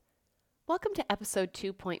Welcome to episode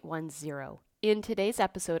 2.10. In today's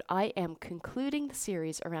episode, I am concluding the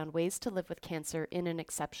series around ways to live with cancer in an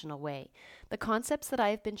exceptional way. The concepts that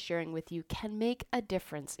I have been sharing with you can make a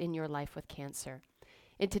difference in your life with cancer.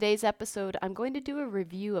 In today's episode, I'm going to do a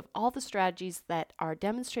review of all the strategies that are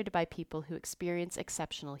demonstrated by people who experience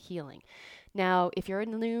exceptional healing. Now, if you're a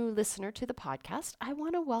new listener to the podcast, I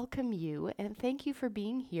want to welcome you and thank you for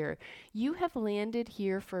being here. You have landed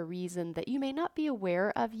here for a reason that you may not be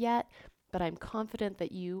aware of yet, but I'm confident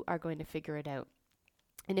that you are going to figure it out.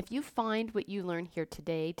 And if you find what you learn here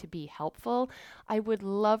today to be helpful, I would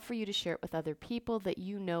love for you to share it with other people that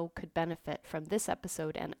you know could benefit from this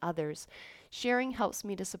episode and others. Sharing helps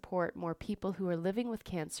me to support more people who are living with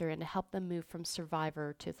cancer and to help them move from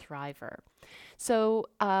survivor to thriver. So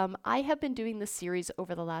I have been doing this series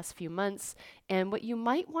over the last few months, and what you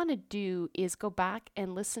might want to do is go back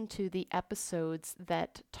and listen to the episodes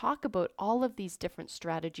that talk about all of these different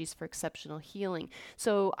strategies for exceptional healing.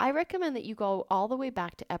 So I recommend that you go all the way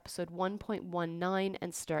back to episode 1.19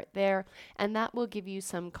 and start there, and that will give you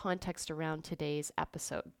some context around today's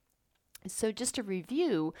episode. So just to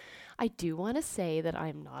review, I do want to say that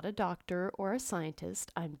I'm not a doctor or a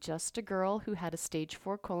scientist. I'm just a girl who had a stage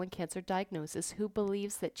 4 colon cancer diagnosis who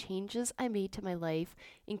believes that changes I made to my life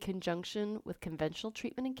in conjunction with conventional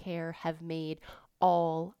treatment and care have made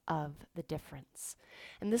all of the difference.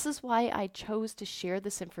 And this is why I chose to share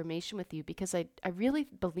this information with you, because I really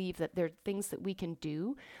believe that there are things that we can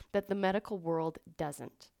do that the medical world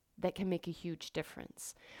doesn't, that can make a huge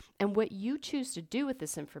difference. And what you choose to do with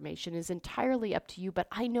this information is entirely up to you, but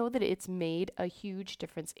I know that it's made a huge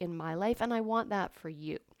difference in my life, and I want that for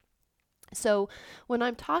you. So when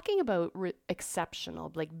I'm talking about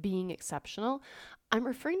exceptional, like being exceptional, I'm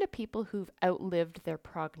referring to people who've outlived their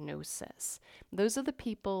prognosis. Those are the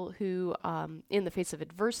people who, in the face of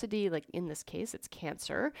adversity, like in this case, it's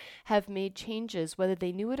cancer, have made changes, whether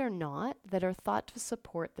they knew it or not, that are thought to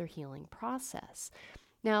support their healing process.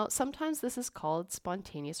 Now, sometimes this is called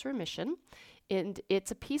spontaneous remission, and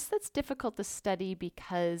it's a piece that's difficult to study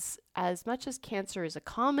because as much as cancer is a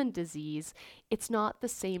common disease, it's not the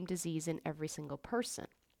same disease in every single person.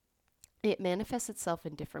 It manifests itself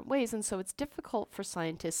in different ways, and so it's difficult for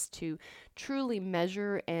scientists to truly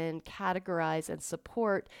measure and categorize and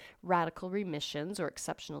support radical remissions or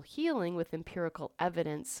exceptional healing with empirical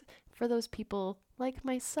evidence for those people like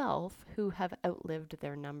myself who have outlived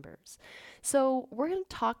their numbers. So we're going to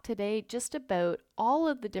talk today just about all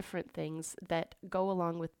of the different things that go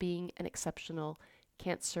along with being an exceptional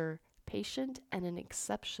cancer patient and an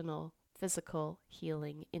exceptional physical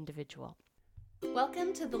healing individual.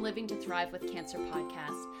 Welcome to the Living to Thrive with Cancer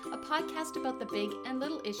podcast, a podcast about the big and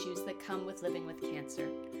little issues that come with living with cancer.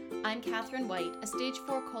 I'm Catherine White, a stage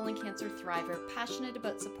 4 colon cancer thriver, passionate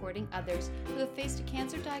about supporting others who have faced a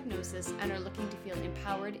cancer diagnosis and are looking to feel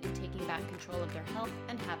empowered in taking back control of their health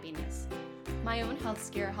and happiness. My own health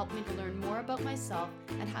scare helped me to learn more about myself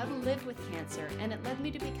and how to live with cancer, and it led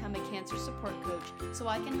me to become a cancer support coach so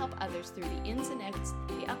I can help others through the ins and outs,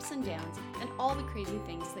 the ups and downs, and all the crazy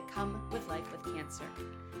things that come with life with cancer.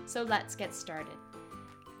 So let's get started.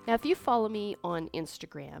 Now, if you follow me on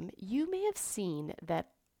Instagram, you may have seen that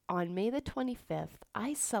on May the 25th,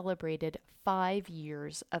 I celebrated 5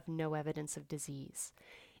 years of no evidence of disease.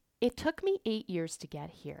 It took me 8 years to get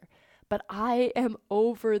here, but I am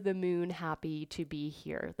over the moon happy to be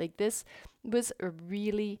here. Like, this was a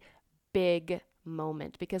really big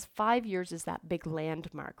moment because 5 years is that big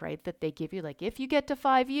landmark, right? That they give you, like, if you get to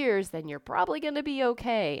 5 years, then you're probably going to be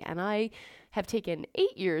okay. And I have taken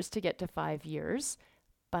 8 years to get to 5 years,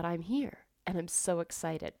 but I'm here and I'm so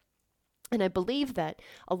excited. And I believe that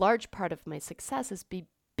a large part of my success has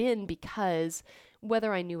been because,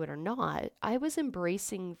 whether I knew it or not, I was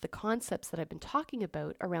embracing the concepts that I've been talking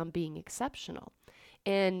about around being exceptional.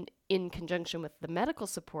 And in conjunction with the medical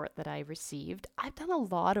support that I received, I've done a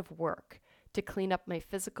lot of work to clean up my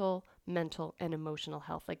physical, mental, and emotional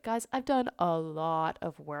health. Like, guys, I've done a lot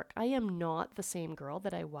of work. I am not the same girl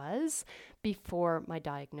that I was before my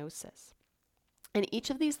diagnosis. And each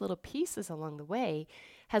of these little pieces along the way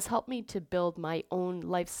has helped me to build my own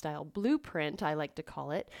lifestyle blueprint, I like to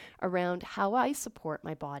call it, around how I support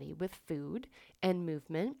my body with food and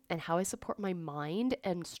movement, and how I support my mind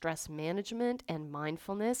and stress management and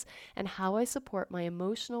mindfulness, and how I support my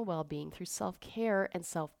emotional well-being through self-care and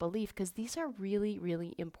self-belief, because these are really,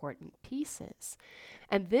 really important pieces.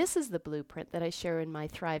 And this is the blueprint that I share in my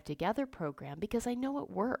Thrive Together program because I know it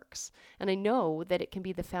works. And I know that it can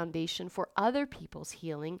be the foundation for other people's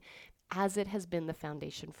healing as it has been the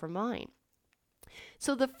foundation for mine.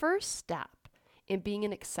 So the first step in being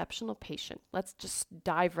an exceptional patient, let's just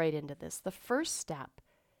dive right into this. The first step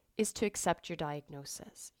is to accept your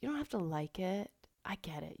diagnosis. You don't have to like it. I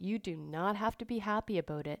get it. You do not have to be happy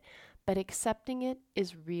about it, but accepting it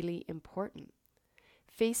is really important.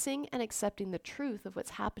 Facing and accepting the truth of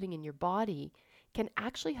what's happening in your body can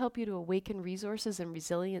actually help you to awaken resources and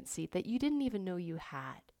resiliency that you didn't even know you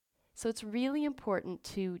had. So it's really important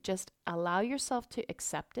to just allow yourself to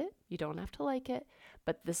accept it. You don't have to like it,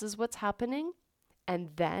 but this is what's happening, and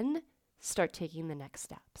then start taking the next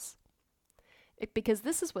steps. Because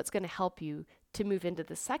this is what's going to help you to move into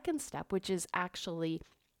the second step, which is actually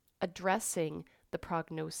addressing the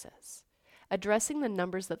prognosis, addressing the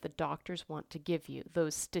numbers that the doctors want to give you,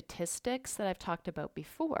 those statistics that I've talked about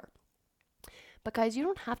before. But guys, you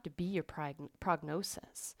don't have to be your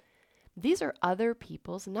prognosis. These are other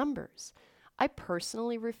people's numbers. I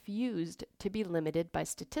personally refused to be limited by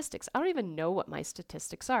statistics. I don't even know what my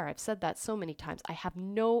statistics are. I've said that so many times. I have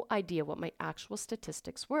no idea what my actual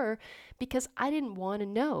statistics were because I didn't want to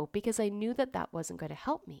know, because I knew that that wasn't going to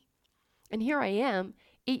help me. And here I am,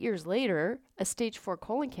 8 years later, a stage 4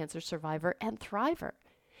 colon cancer survivor and thriver.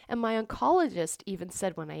 And my oncologist even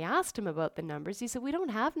said, when I asked him about the numbers, he said, "We don't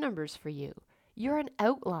have numbers for you. You're an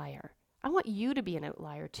outlier. I want you to be an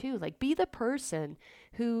outlier too. Like, be the person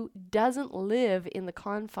who doesn't live in the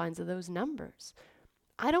confines of those numbers."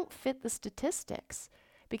 I don't fit the statistics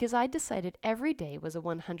because I decided every day was a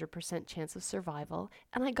 100% chance of survival,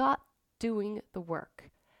 and I got doing the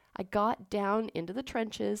work. I got down into the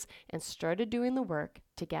trenches and started doing the work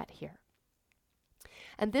to get here.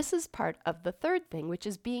 And this is part of the third thing, which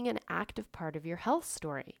is being an active part of your health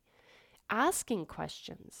story. Asking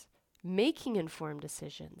questions, making informed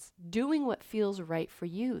decisions, doing what feels right for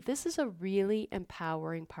you. This is a really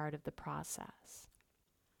empowering part of the process.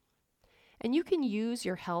 And you can use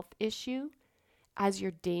your health issue as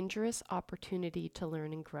your dangerous opportunity to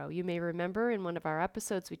learn and grow. You may remember in one of our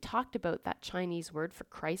episodes, we talked about that Chinese word for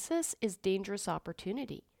crisis is dangerous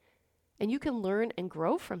opportunity. And you can learn and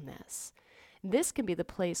grow from this. This can be the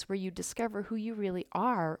place where you discover who you really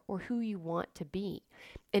are or who you want to be.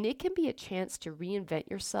 And it can be a chance to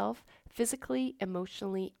reinvent yourself physically,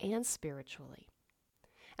 emotionally, and spiritually.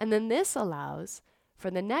 And then this allows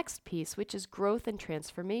for the next piece, which is growth and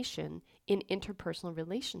transformation in interpersonal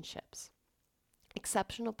relationships.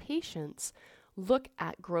 Exceptional patients look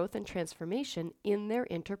at growth and transformation in their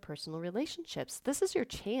interpersonal relationships. This is your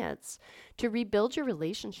chance to rebuild your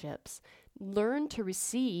relationships, learn to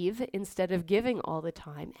receive instead of giving all the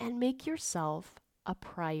time, and make yourself a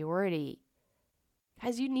priority.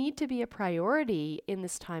 Guys, you need to be a priority in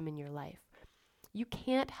this time in your life. You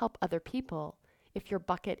can't help other people if your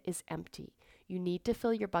bucket is empty. You need to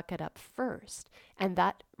fill your bucket up first. And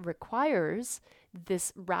that requires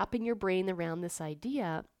this wrapping your brain around this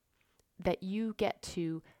idea that you get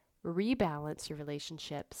to rebalance your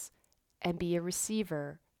relationships and be a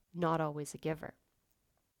receiver, not always a giver.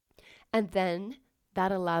 And then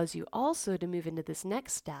that allows you also to move into this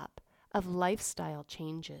next step of lifestyle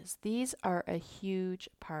changes. These are a huge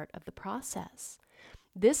part of the process.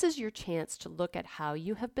 This is your chance to look at how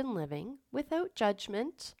you have been living without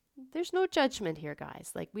judgment. There's no judgment here,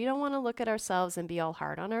 guys. Like, we don't want to look at ourselves and be all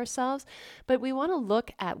hard on ourselves, but we want to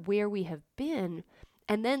look at where we have been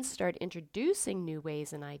and then start introducing new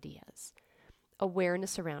ways and ideas.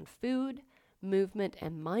 Awareness around food, movement,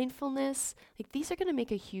 and mindfulness, like, these are going to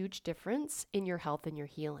make a huge difference in your health and your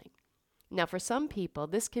healing. Now, for some people,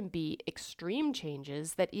 this can be extreme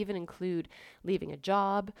changes that even include leaving a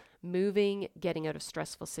job, moving, getting out of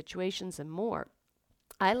stressful situations, and more.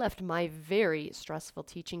 I left my very stressful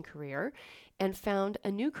teaching career and found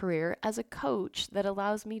a new career as a coach that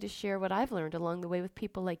allows me to share what I've learned along the way with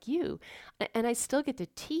people like you. And I still get to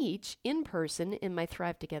teach in person in my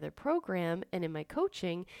Thrive Together program and in my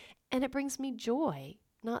coaching, and it brings me joy,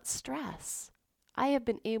 not stress. I have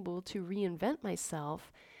been able to reinvent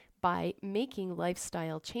myself by making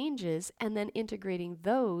lifestyle changes and then integrating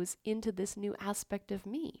those into this new aspect of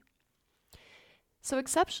me. So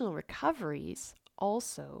exceptional recoveries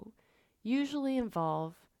also usually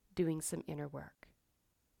involve doing some inner work,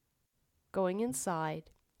 going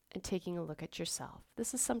inside and taking a look at yourself.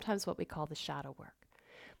 This is sometimes what we call the shadow work.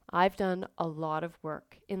 I've done a lot of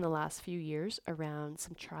work in the last few years around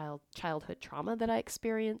some childhood trauma that I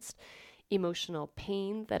experienced, emotional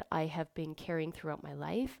pain that I have been carrying throughout my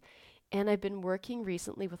life, and I've been working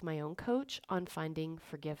recently with my own coach on finding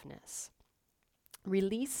forgiveness,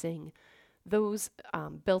 releasing those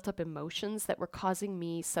built up emotions that were causing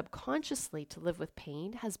me subconsciously to live with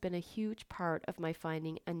pain has been a huge part of my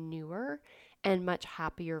finding a newer and much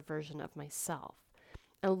happier version of myself.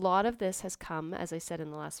 A lot of this has come, as I said,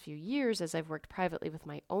 in the last few years as I've worked privately with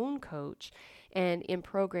my own coach and in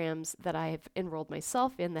programs that I've enrolled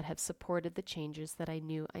myself in that have supported the changes that I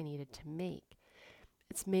knew I needed to make.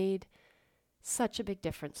 It's made such a big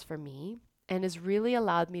difference for me and has really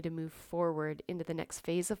allowed me to move forward into the next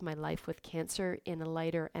phase of my life with cancer in a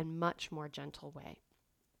lighter and much more gentle way.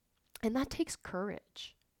 And that takes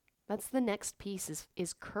courage. That's the next piece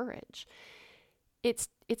is courage. It's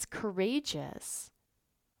courageous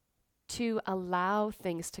to allow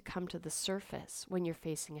things to come to the surface when you're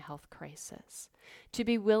facing a health crisis, to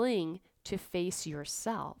be willing to face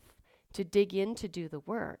yourself, to dig in to do the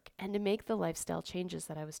work, and to make the lifestyle changes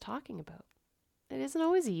that I was talking about. It isn't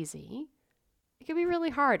always easy. It can be really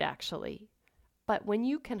hard, actually. But when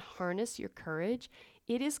you can harness your courage,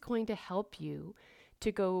 it is going to help you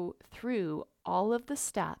to go through all of the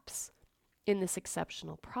steps in this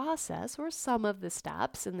exceptional process, or some of the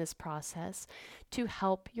steps in this process, to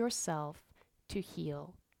help yourself to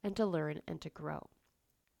heal and to learn and to grow.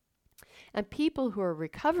 And people who are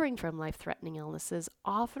recovering from life-threatening illnesses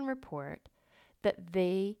often report that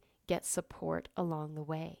they get support along the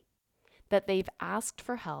way, that they've asked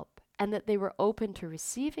for help and that they were open to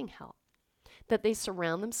receiving help, that they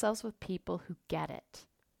surround themselves with people who get it,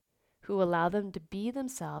 who allow them to be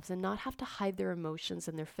themselves and not have to hide their emotions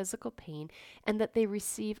and their physical pain, and that they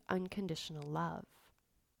receive unconditional love.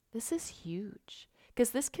 This is huge because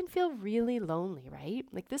this can feel really lonely, right?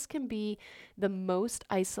 Like this can be the most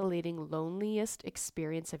isolating, loneliest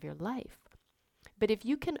experience of your life. But if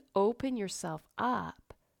you can open yourself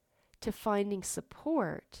up to finding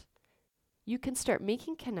support, you can start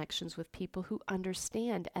making connections with people who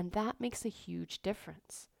understand, and that makes a huge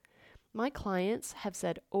difference. My clients have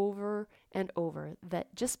said over and over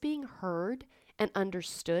that just being heard and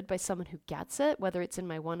understood by someone who gets it, whether it's in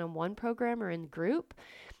my one-on-one program or in group,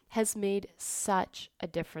 has made such a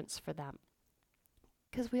difference for them.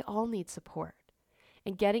 Because we all need support.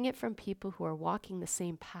 And getting it from people who are walking the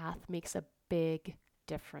same path makes a big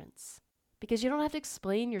difference. Because you don't have to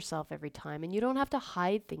explain yourself every time, and you don't have to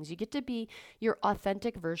hide things. You get to be your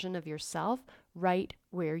authentic version of yourself right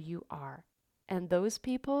where you are. And those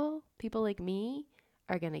people like me,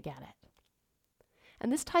 are going to get it.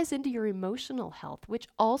 And this ties into your emotional health, which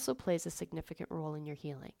also plays a significant role in your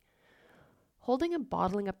healing. Holding and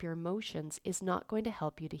bottling up your emotions is not going to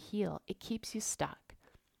help you to heal. It keeps you stuck.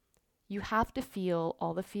 You have to feel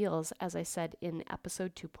all the feels, as I said in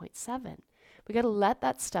episode 2.7. We got to let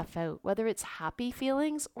that stuff out, whether it's happy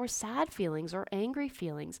feelings or sad feelings or angry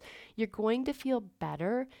feelings. You're going to feel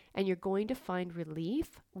better and you're going to find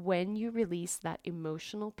relief when you release that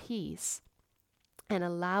emotional piece and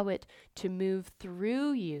allow it to move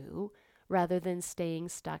through you rather than staying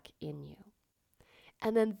stuck in you.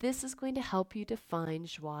 And then this is going to help you to find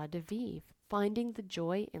joie de vivre, finding the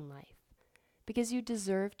joy in life, because you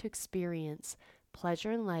deserve to experience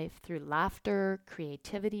pleasure in life through laughter,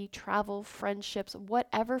 creativity, travel, friendships,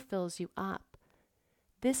 whatever fills you up.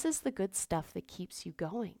 This is the good stuff that keeps you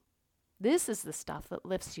going. This is the stuff that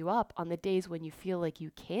lifts you up on the days when you feel like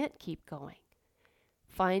you can't keep going.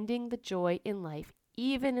 Finding the joy in life,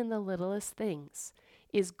 even in the littlest things,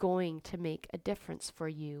 is going to make a difference for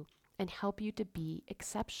you and help you to be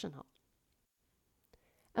exceptional.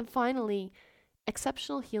 And finally,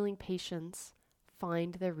 exceptional healing patients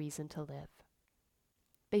find their reason to live.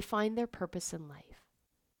 They find their purpose in life,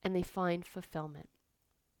 and they find fulfillment.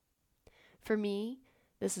 For me,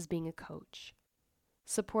 this is being a coach.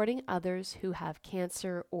 Supporting others who have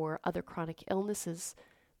cancer or other chronic illnesses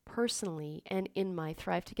personally and in my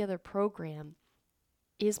Thrive Together program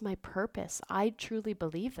is my purpose. I truly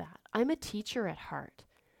believe that. I'm a teacher at heart.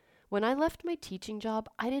 When I left my teaching job,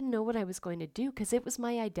 I didn't know what I was going to do because it was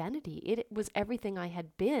my identity. It was everything I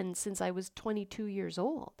had been since I was 22 years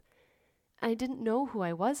old. I didn't know who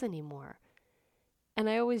I was anymore. And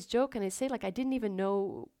I always joke and I say, I didn't even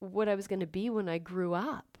know what I was going to be when I grew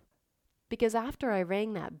up. Because after I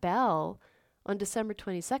rang that bell on December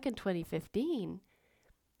 22nd, 2015,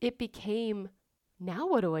 it became, now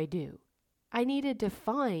what do I do? I needed to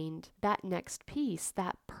find that next piece,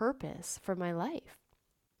 that purpose for my life.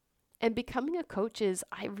 And becoming a coach is,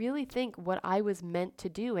 I really think, what I was meant to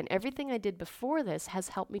do. And everything I did before this has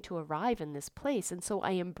helped me to arrive in this place. And so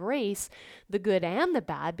I embrace the good and the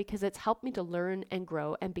bad because it's helped me to learn and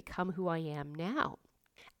grow and become who I am now.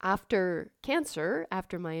 After cancer,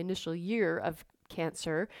 after my initial year of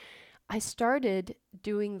cancer, I started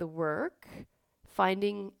doing the work,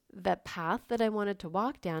 finding the path that I wanted to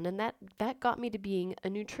walk down. And that got me to being a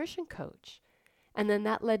nutrition coach. And then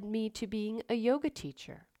that led me to being a yoga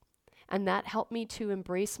teacher. And that helped me to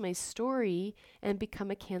embrace my story and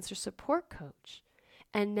become a cancer support coach.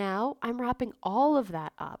 And now I'm wrapping all of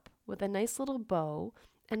that up with a nice little bow.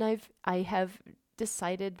 And I have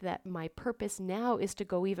decided that my purpose now is to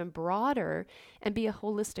go even broader and be a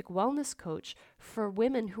holistic wellness coach for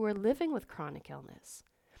women who are living with chronic illness.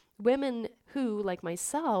 Women who, like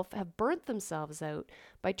myself, have burnt themselves out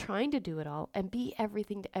by trying to do it all and be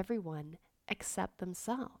everything to everyone except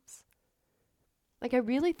themselves. Like, I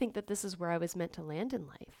really think that this is where I was meant to land in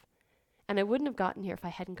life. And I wouldn't have gotten here if I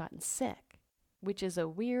hadn't gotten sick, which is a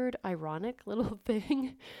weird, ironic little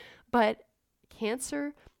thing. But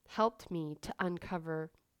cancer helped me to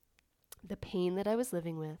uncover the pain that I was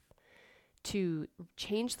living with, to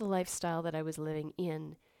change the lifestyle that I was living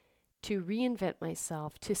in, to reinvent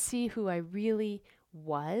myself, to see who I really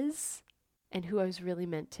was and who I was really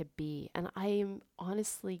meant to be. And I am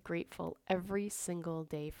honestly grateful every single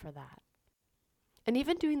day for that. And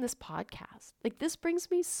even doing this podcast, like, this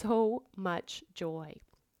brings me so much joy.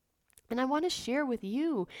 And I want to share with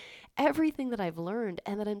you everything that I've learned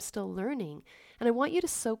and that I'm still learning. And I want you to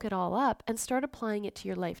soak it all up and start applying it to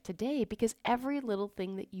your life today, because every little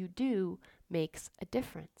thing that you do makes a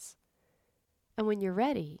difference. And when you're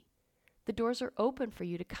ready, the doors are open for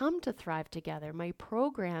you to come to Thrive Together, my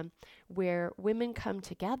program where women come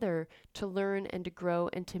together to learn and to grow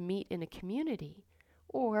and to meet in a community,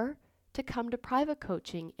 or to come to private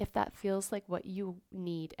coaching if that feels like what you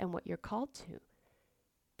need and what you're called to.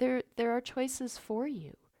 There are choices for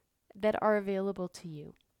you that are available to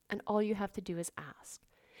you, and all you have to do is ask.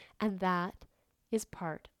 And that is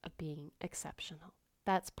part of being exceptional.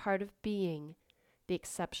 That's part of being the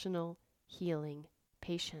exceptional healing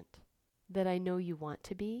patient that I know you want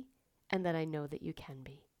to be and that I know that you can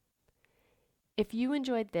be. If you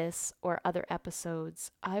enjoyed this or other episodes,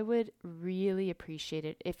 I would really appreciate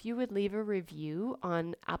it if you would leave a review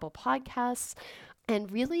on Apple Podcasts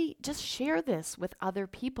and really just share this with other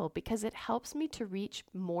people, because it helps me to reach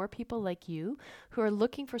more people like you who are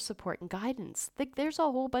looking for support and guidance. Like, there's a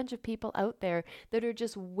whole bunch of people out there that are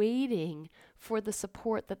just waiting for the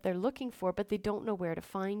support that they're looking for, but they don't know where to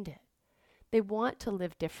find it. They want to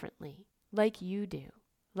live differently, like you do,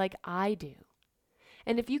 like I do.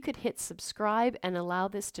 And if you could hit subscribe and allow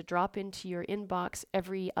this to drop into your inbox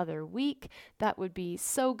every other week, that would be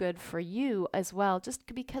so good for you as well,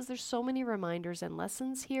 just because there's so many reminders and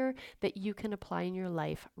lessons here that you can apply in your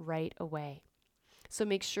life right away. So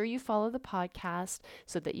make sure you follow the podcast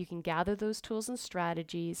so that you can gather those tools and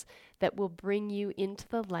strategies that will bring you into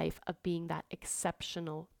the life of being that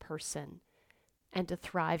exceptional person and to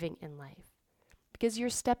thriving in life. Because you're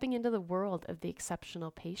stepping into the world of the exceptional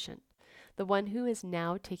patient, the one who is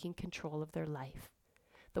now taking control of their life,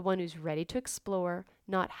 the one who's ready to explore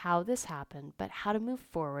not how this happened, but how to move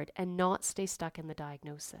forward and not stay stuck in the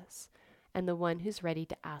diagnosis, and the one who's ready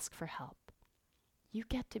to ask for help. You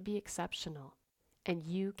get to be exceptional, and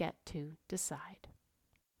you get to decide.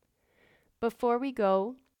 Before we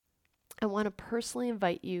go, I want to personally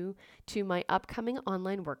invite you to my upcoming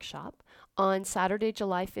online workshop. On Saturday,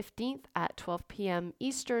 July 15th at 12 p.m.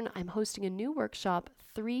 Eastern, I'm hosting a new workshop,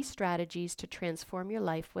 3 Strategies to Transform Your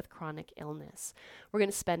Life with Chronic Illness. We're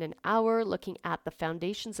going to spend an hour looking at the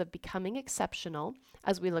foundations of becoming exceptional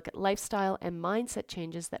as we look at lifestyle and mindset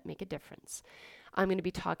changes that make a difference. I'm going to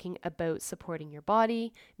be talking about supporting your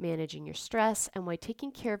body, managing your stress, and why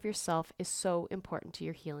taking care of yourself is so important to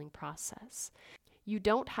your healing process. You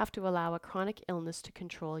don't have to allow a chronic illness to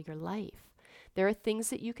control your life. There are things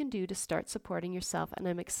that you can do to start supporting yourself, and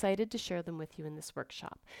I'm excited to share them with you in this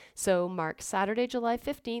workshop. So mark Saturday, July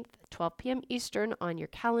 15th, 12 p.m. Eastern on your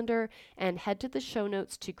calendar, and head to the show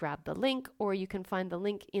notes to grab the link, or you can find the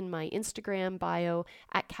link in my Instagram bio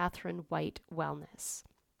at Catherine White Wellness.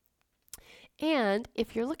 And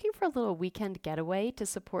if you're looking for a little weekend getaway to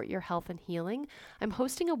support your health and healing, I'm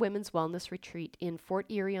hosting a women's wellness retreat in Fort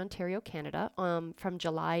Erie, Ontario, Canada, from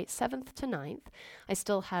July 7th to 9th. I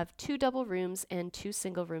still have 2 double rooms and 2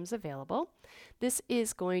 single rooms available. This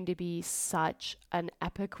is going to be such an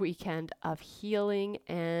epic weekend of healing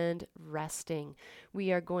and resting.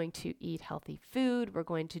 We are going to eat healthy food. We're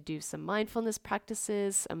going to do some mindfulness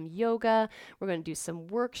practices, some yoga. We're going to do some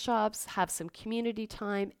workshops, have some community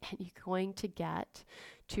time, and you're going to get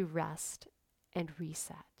to rest and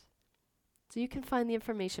reset. So you can find the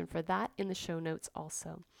information for that in the show notes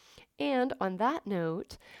also. And on that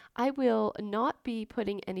note, I will not be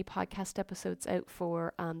putting any podcast episodes out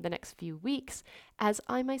for the next few weeks, as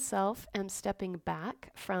I myself am stepping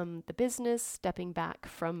back from the business, stepping back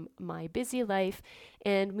from my busy life,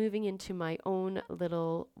 and moving into my own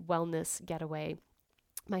little wellness getaway.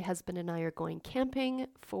 My husband and I are going camping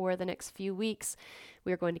for the next few weeks.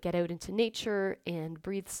 We are going to get out into nature and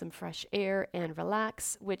breathe some fresh air and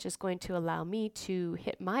relax, which is going to allow me to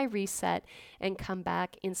hit my reset and come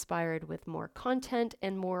back inspired with more content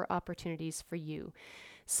and more opportunities for you.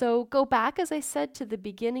 So go back, as I said, to the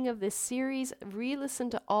beginning of this series, re-listen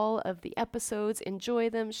to all of the episodes, enjoy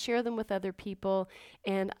them, share them with other people,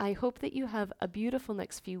 and I hope that you have a beautiful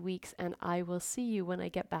next few weeks, and I will see you when I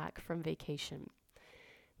get back from vacation.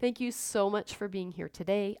 Thank you so much for being here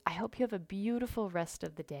today. I hope you have a beautiful rest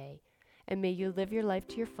of the day, and may you live your life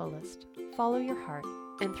to your fullest, follow your heart,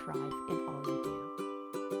 and thrive in all you do.